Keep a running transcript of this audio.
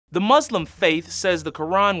The Muslim faith says the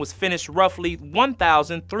Quran was finished roughly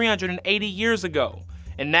 1,380 years ago,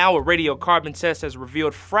 and now a radiocarbon test has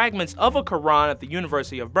revealed fragments of a Quran at the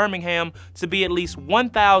University of Birmingham to be at least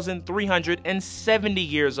 1,370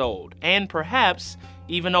 years old, and perhaps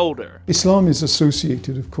even older. Islam is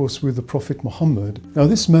associated, of course, with the Prophet Muhammed. Now,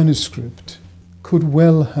 this manuscript could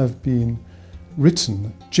well have been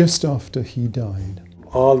written just after he died.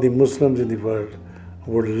 All the Muslims in the world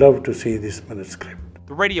would love to see this manuscript.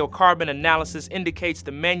 The radiocarbon analysis indicates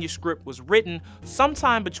the manuscript was written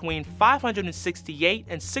sometime between 568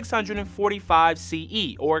 and 645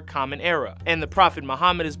 CE, or Common Era, and the Prophet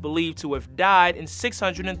Muhammad is believed to have died in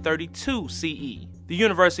 632 CE. The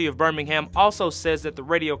University of Birmingham also says that the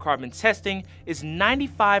radiocarbon testing is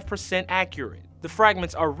 95% accurate. The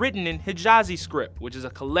fragments are written in Hijazi script, which is a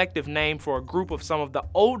collective name for a group of some of the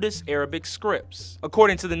oldest Arabic scripts.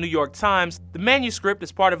 According to the New York Times, the manuscript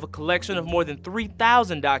is part of a collection of more than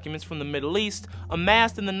 3,000 documents from the Middle East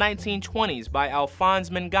amassed in the 1920s by Alphonse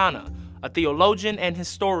Mangana, a theologian and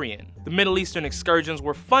historian. The Middle Eastern excursions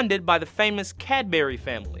were funded by the famous Cadbury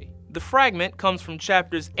family. The fragment comes from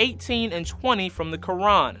chapters 18 and 20 from the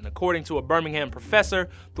Quran, and according to a Birmingham professor,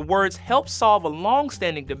 the words help solve a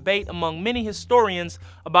long-standing debate among many historians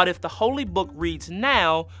about if the holy book reads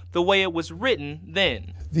now the way it was written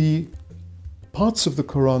then. The parts of the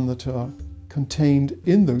Quran that are contained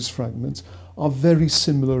in those fragments are very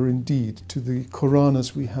similar indeed to the Quran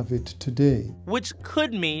as we have it today. Which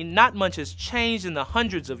could mean not much has changed in the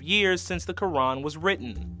hundreds of years since the Quran was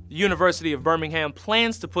written. The University of Birmingham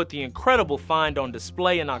plans to put the incredible find on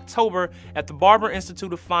display in October at the Barber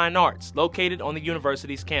Institute of Fine Arts, located on the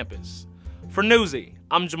university's campus. For Newsy,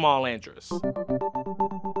 I'm Jamal Andrus.